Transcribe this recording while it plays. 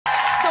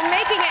So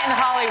making it in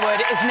Hollywood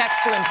is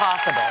next to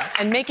impossible,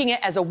 and making it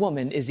as a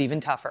woman is even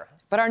tougher.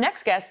 But our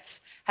next guests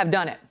have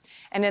done it,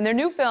 and in their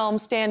new film,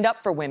 stand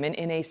up for women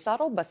in a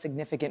subtle but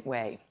significant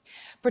way.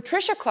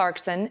 Patricia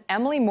Clarkson,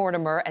 Emily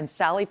Mortimer, and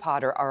Sally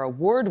Potter are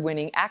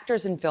award-winning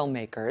actors and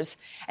filmmakers,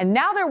 and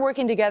now they're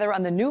working together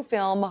on the new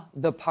film,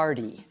 The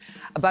Party,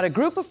 about a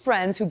group of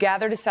friends who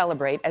gather to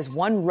celebrate as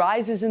one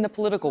rises in the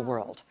political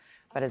world.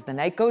 But as the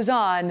night goes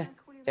on,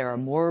 there are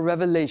more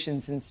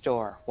revelations in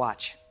store.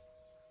 Watch.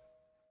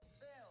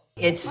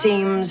 It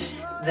seems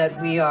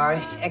that we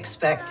are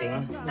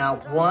expecting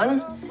not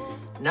one,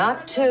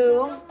 not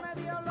two,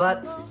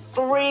 but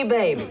 3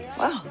 babies.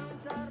 Wow.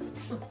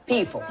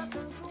 People.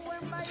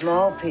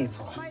 Small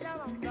people.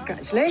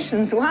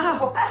 Congratulations.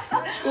 Wow.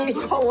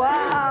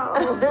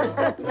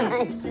 Wow.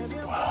 Thanks.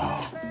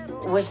 Wow.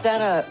 Was that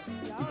a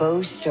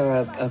boast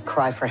or a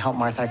cry for help,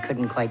 Martha? I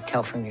couldn't quite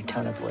tell from your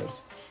tone of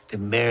voice. The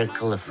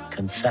miracle of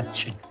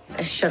conception.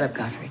 Shut up,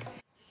 Godfrey.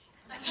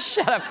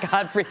 Shut up,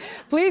 Godfrey.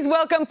 Please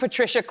welcome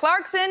Patricia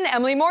Clarkson,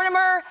 Emily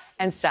Mortimer,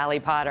 and Sally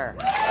Potter.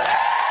 Welcome.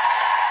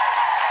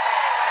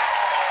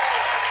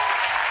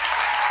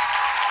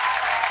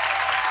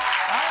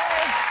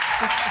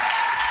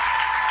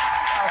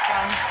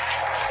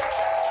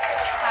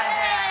 Hi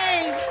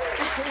there.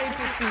 Good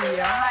to see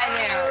you. Hi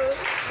there.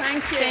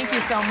 Thank you. Thank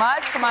you so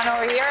much. Come on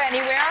over here.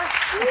 Anywhere?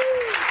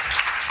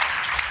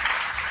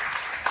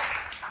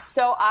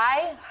 So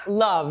I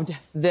loved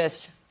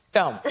this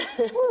film.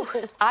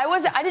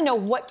 I didn't know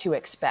what to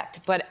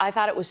expect, but I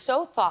thought it was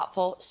so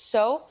thoughtful,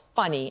 so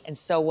funny, and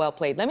so well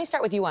played. Let me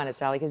start with you on it,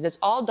 Sally, because it's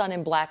all done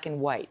in black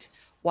and white.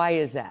 Why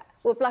is that?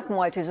 Well, black and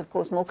white is, of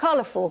course, more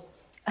colourful.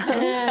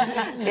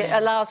 It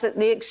allows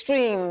the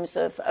extremes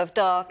of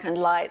dark and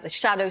light, the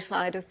shadow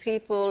side of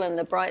people and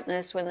the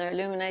brightness when they're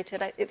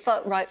illuminated. It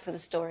felt right for the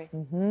story.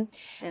 Mm-hmm.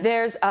 Yeah.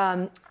 There's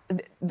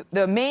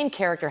the main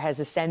character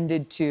has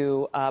ascended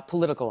to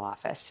political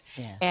office,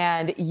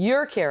 and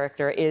your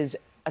character is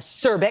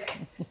acerbic,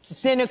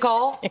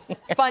 cynical,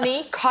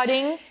 funny,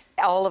 cutting,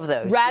 all of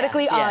those,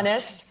 radically yes.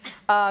 honest,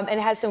 and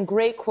has some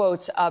great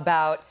quotes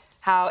about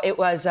how it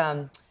was.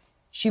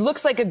 She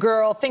looks like a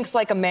girl, thinks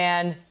like a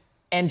man.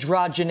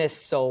 Androgynous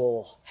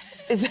soul.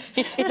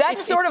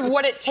 That's sort of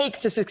what it takes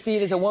to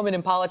succeed as a woman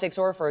in politics,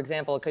 or, for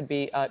example, it could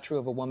be true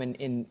of a woman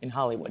in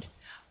Hollywood.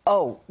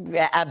 Oh,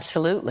 yeah,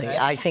 absolutely.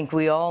 Right. I think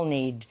we all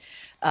need,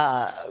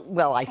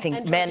 I think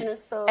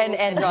androgynous souls. And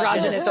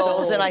androgynous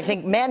souls, and I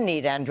think men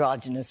need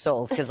androgynous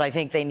souls, because I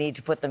think they need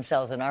to put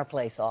themselves in our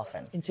place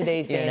often. In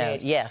today's day and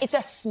age. Yes. It's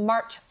a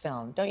smart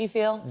film, don't you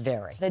feel?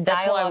 Very. The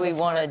That's why dialogue we is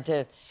wanted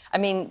to, I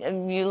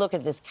mean, you look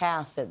at this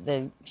cast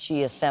that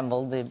she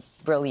assembled, the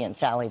brilliant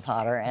Sally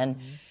Potter, and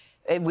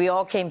we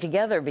all came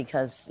together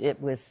because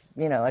it was,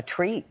 a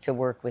treat to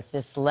work with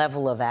this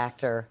level of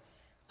actor,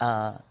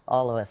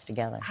 all of us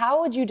together.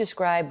 How would you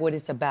describe what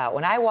it's about?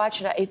 When I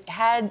watched it, it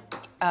had,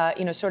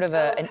 sort of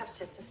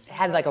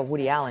had like a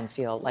Woody Allen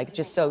feel, like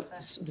just so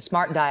the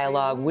smart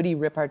dialogue, witty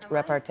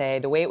repartee,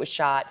 the way it was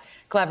shot,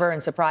 clever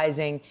and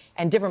surprising,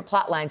 and different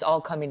plot lines all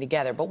coming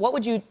together. But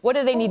what do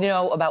they need to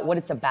know about what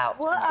it's about?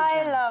 What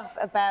I love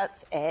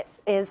about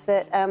it is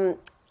that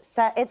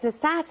it's a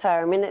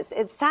satire. I mean,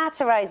 it's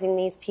satirizing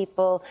these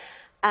people.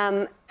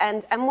 And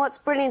what's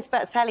brilliant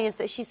about Sally is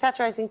that she's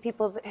satirizing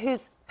people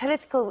whose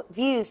political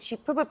views she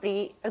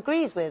probably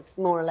agrees with,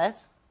 more or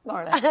less.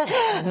 More or less.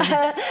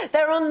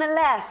 They're on the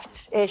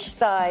left-ish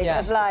side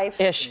of life.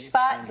 Ish.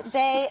 But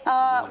they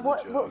are...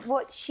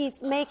 What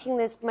she's making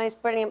this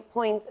most brilliant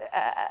point,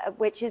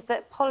 which is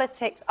that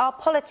our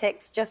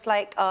politics, just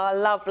like our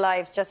love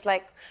lives, just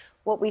like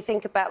what we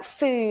think about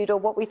food or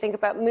what we think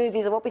about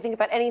movies or what we think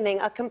about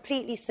anything, are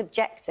completely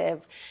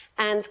subjective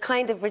and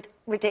kind of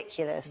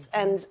ridiculous.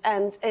 And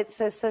it's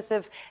a sort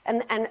of...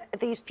 And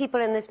these people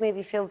in this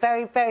movie feel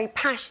very, very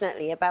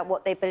passionately about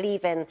what they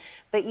believe in,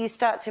 but you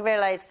start to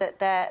realise that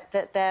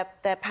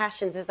their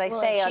passions, as I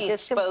say, are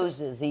just... She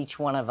exposes each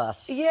one of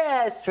us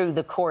through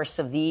the course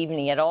of the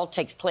evening. It all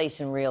takes place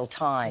in real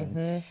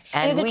time.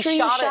 And we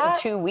shot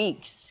it in 2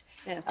 weeks.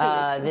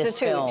 Yeah, this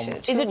film.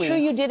 Is it true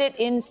you did it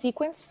in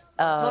sequence?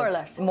 More or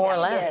less. More or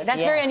less. Yeah.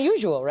 That's very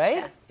unusual,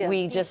 right? Yeah.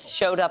 We just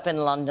showed up in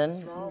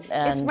London.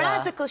 And, it's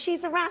radical.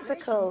 She's a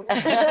radical. we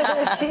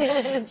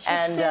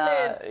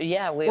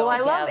all I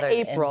love gathered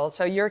April.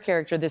 So your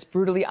character, this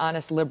brutally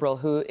honest liberal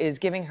who is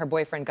giving her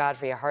boyfriend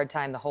Godfrey a hard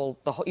time. The whole.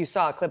 You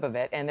saw a clip of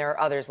it, and there are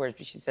others where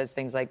she says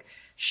things like,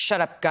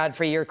 "Shut up,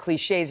 Godfrey. Your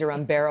cliches are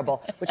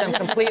unbearable," which I'm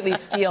completely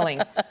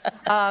stealing.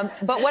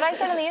 But what I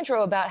said in the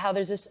intro about how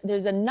there's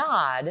a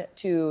nod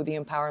to the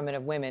empowerment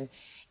of women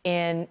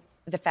in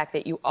the fact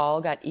that you all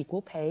got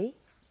equal pay.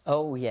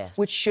 Oh, yes.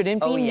 Which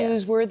shouldn't be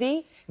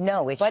newsworthy.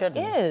 No, it shouldn't.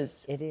 But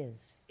is. It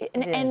is.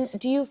 And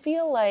do you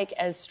feel like,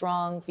 as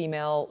strong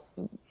female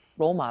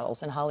role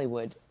models in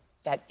Hollywood,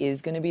 that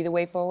is going to be the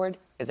way forward?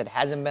 Because it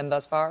hasn't been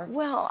thus far?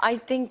 Well, I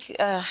think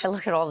I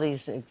look at all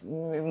these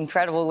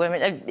incredible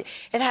women.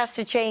 It has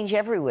to change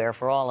everywhere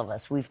for all of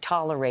us. We've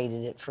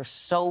tolerated it for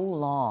so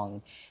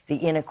long, the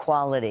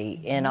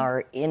inequality in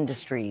our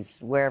industries,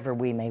 wherever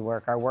we may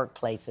work, our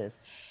workplaces.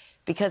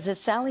 Because as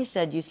Sally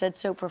said, you said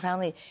so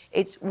profoundly,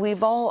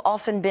 we've all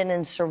often been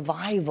in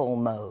survival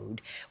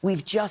mode.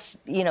 We've just,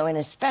 you know, and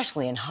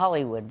especially in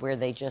Hollywood, where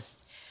they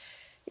just,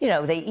 you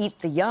know, they eat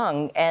the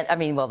young, and I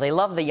mean, well, they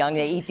love the young,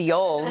 they eat the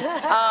old.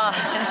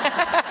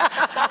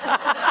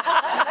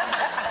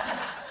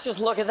 Just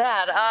look at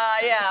that.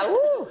 Yeah.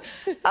 Woo.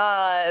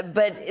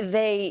 But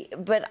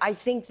I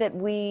think that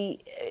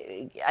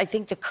I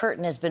think the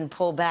curtain has been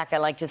pulled back. I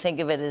like to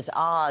think of it as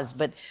Oz,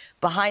 but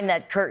behind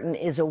that curtain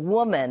is a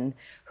woman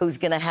who's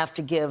going to have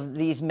to give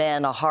these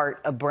men a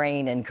heart, a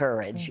brain, and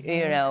courage. Mm-hmm.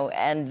 You know,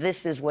 and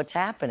this is what's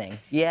happening.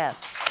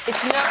 Yes.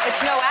 It's no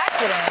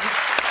accident.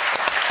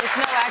 It's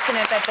no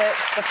accident that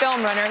the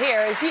film runner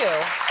here is you,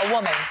 a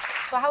woman.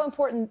 So how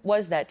important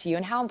was that to you,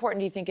 and how important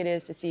do you think it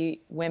is to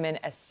see women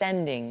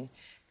ascending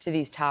to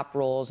these top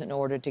roles in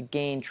order to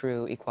gain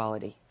true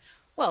equality?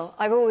 Well,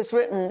 I've always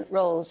written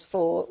roles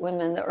for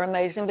women that are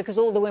amazing because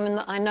all the women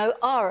that I know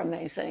are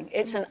amazing.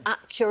 It's an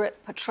accurate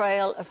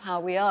portrayal of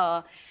how we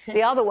are.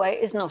 The other way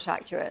is not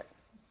accurate.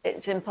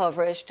 It's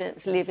impoverished.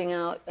 It's leaving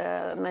out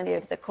many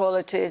of the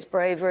qualities: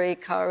 bravery,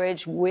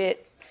 courage,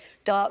 wit,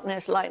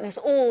 darkness, lightness,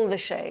 all the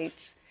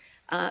shades.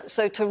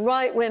 So to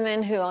write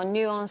women who are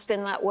nuanced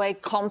in that way,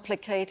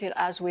 complicated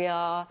as we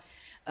are,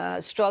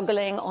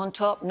 struggling on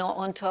top, not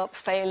on top,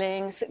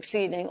 failing,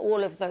 succeeding,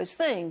 all of those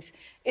things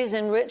is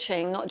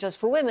enriching, not just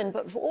for women,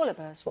 but for all of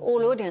us, for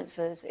all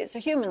audiences. It's a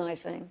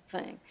humanizing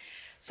thing.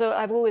 So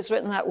I've always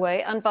written that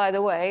way. And by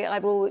the way,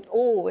 I've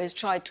always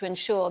tried to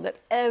ensure that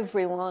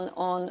everyone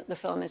on the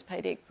film is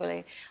paid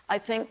equally. I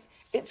think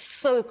it's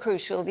so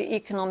crucial, the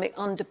economic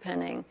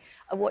underpinning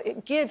of what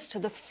it gives to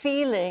the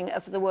feeling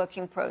of the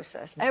working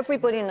process.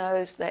 Everybody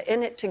knows they're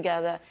in it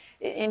together.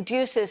 It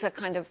induces a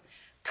kind of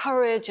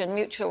courage and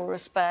mutual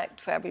respect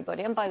for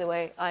everybody. And by the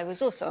way, I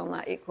was also on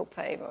that equal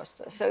pay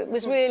roster. So it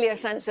was really a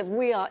sense of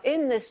we are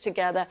in this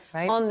together,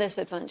 right, on this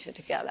adventure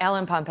together.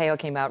 Ellen Pompeo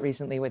came out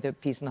recently with a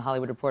piece in The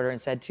Hollywood Reporter and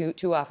said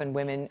too often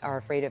women are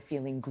afraid of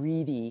feeling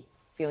greedy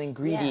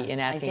yes, in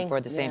asking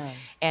for the same. Yeah.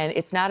 And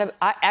it's not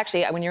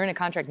actually, when you're in a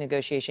contract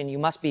negotiation, you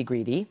must be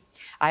greedy.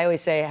 I always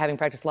say, having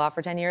practiced law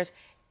for 10 years,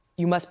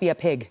 you must be a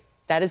pig.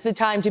 That is the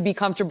time to be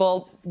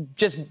comfortable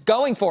just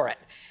going for it.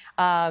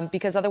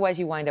 Because otherwise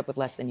you wind up with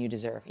less than you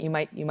deserve. You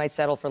might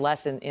settle for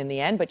less in the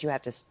end, but you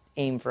have to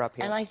aim for up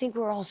here. And I think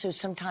we're also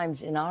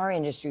sometimes in our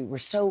industry, we're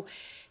so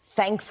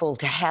thankful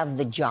to have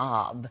the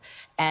job.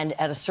 And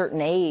at a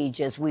certain age,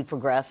 as we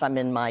progress, I'm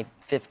in my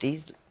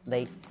 50s,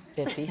 late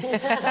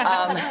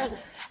 50s.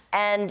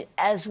 And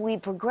as we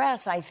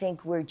progress, I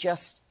think we're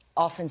just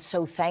often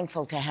so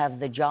thankful to have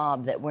the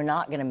job that we're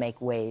not going to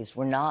make waves.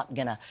 We're not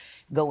going to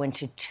go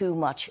into too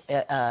much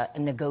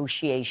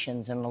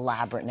negotiations and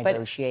elaborate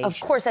negotiations. Of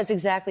course, that's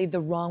exactly the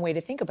wrong way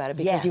to think about it,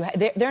 because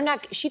yes, they're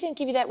not. She didn't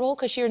give you that role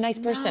because you're a nice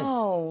person.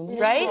 No,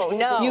 right?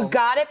 No. You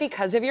got it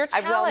because of your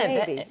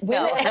talent.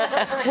 Well,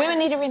 maybe. Women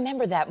need to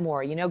remember that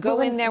more. You know,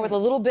 go in there with a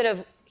little bit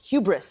of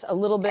hubris, a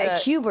little bit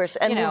of hubris,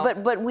 and you know,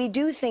 but we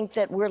do think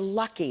that we're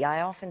lucky.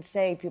 I often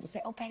say, people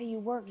say, "Oh, Patty,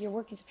 your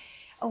work is."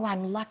 Oh,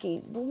 I'm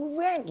lucky.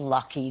 We aren't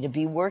lucky to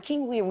be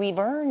working. We've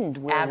earned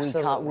where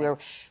absolutely. we come.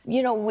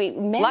 You know,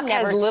 men luck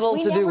has little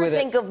to do with it. We never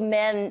think of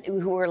men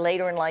who are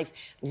later in life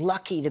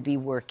lucky to be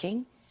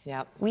working.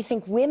 Yep. We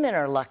think women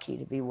are lucky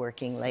to be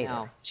working later.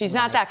 No, she's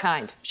not that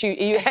kind.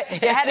 You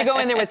had to go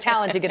in there with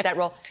talent to get that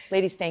role.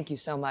 Ladies, thank you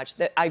so much.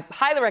 I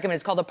highly recommend it.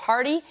 It's called The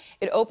Party.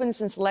 It opens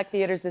in select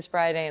theaters this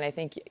Friday, and I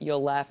think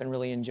you'll laugh and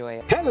really enjoy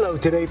it. Hello,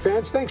 Today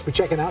fans. Thanks for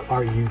checking out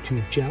our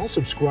YouTube channel.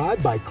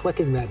 Subscribe by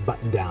clicking that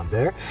button down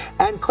there,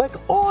 and click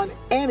on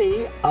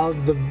any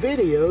of the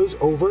videos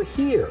over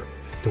here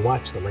to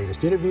watch the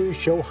latest interviews,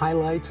 show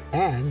highlights,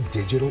 and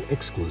digital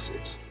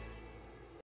exclusives.